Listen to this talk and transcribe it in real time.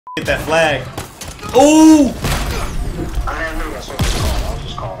Get that flag. Ooh!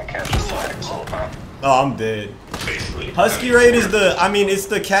 Oh, I'm dead. Husky raid is the, I mean, it's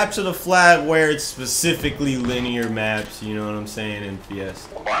the capture the flag where it's specifically linear maps, you know what I'm saying, in PS.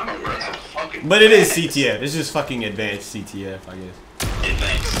 But it is CTF, it's just fucking advanced CTF, I guess.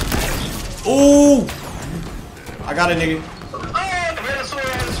 Advanced. Ooh! I got it, nigga.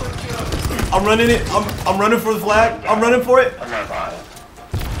 I'm running it, I'm running for the flag, I'm running for it.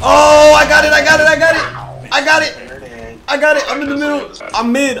 Oh, I got it, I got it, I got it! I got it! I got it. I'm in the middle.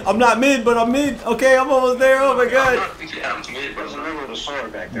 I'm mid. I'm not mid, but I'm mid. Okay, I'm almost there. Oh my god. Yeah, I'm mid, but remember the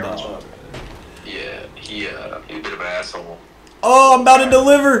sword back there. No. Yeah, he a bit of an asshole. Oh, I'm about to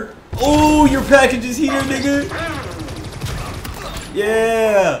deliver. Oh, your package is here, nigga.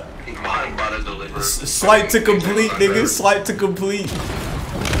 Yeah. I'm about to deliver. Swipe to complete, nigga. Swipe to complete.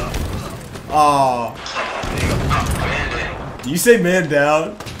 Oh. You say man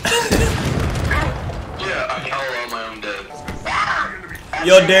down?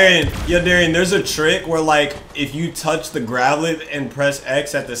 Yo Darian, there's a trick where like if you touch the gravelet and press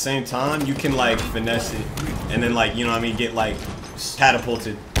X at the same time, you can like finesse it, and then like, you know what I mean, get like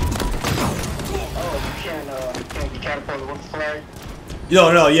catapulted. Oh, you can't get catapulted with the flag?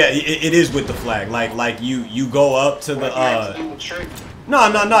 No, yeah, it is with the flag. Like you go up to the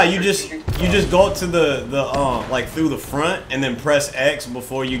No, you just go up to the like through the front and then press X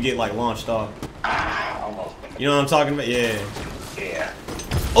before you get like launched off. You know what I'm talking about? Yeah. Yeah.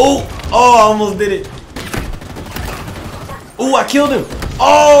 Oh, I almost did it. Oh, I killed him.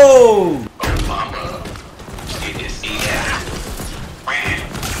 Oh!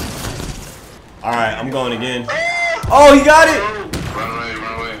 Alright, I'm going again. Oh, he got it!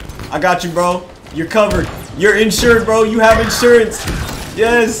 Run away. I got you, bro. You're covered. You're insured, bro. You have insurance.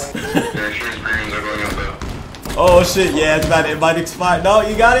 Yes. Your insurance premiums are going up though. Oh shit, yeah, it might expire. No,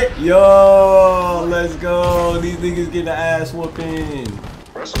 you got it? Yo, let's go. These niggas getting the ass whooping.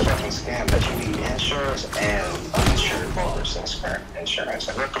 Where's the fucking scam that you need insurance and uninsured voters insurance?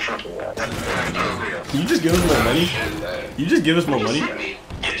 Like, what the fuck is that? Can you just give us more money? You just give us more money?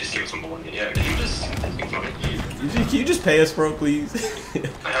 Yeah, just give us some more money. Yeah, can you just Can you just pay us, bro, please?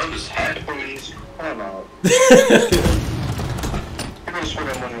 I'll just have it, please. I don't know. You're gonna spend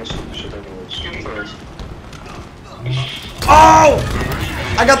that money on stupid shit anyways. Give me first. Oh!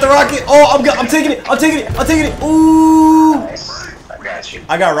 I got the rocket. Oh, I'm taking it. Ooh! Nice. I got you.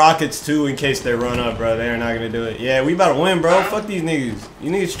 I got rockets too in case they run up, bro. They're not gonna do it. Yeah, we about to win, bro. Fuck these niggas.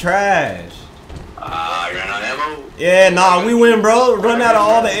 You niggas trash. You ran out of ammo? Yeah, nah, we win, bro. Run out of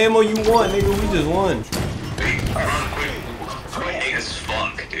all the ammo you want, nigga. We just won. Quick as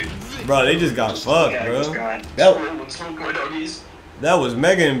fuck, dude. Bro, they just got fucked, bro. That was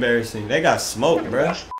mega embarrassing. They got smoked, bro.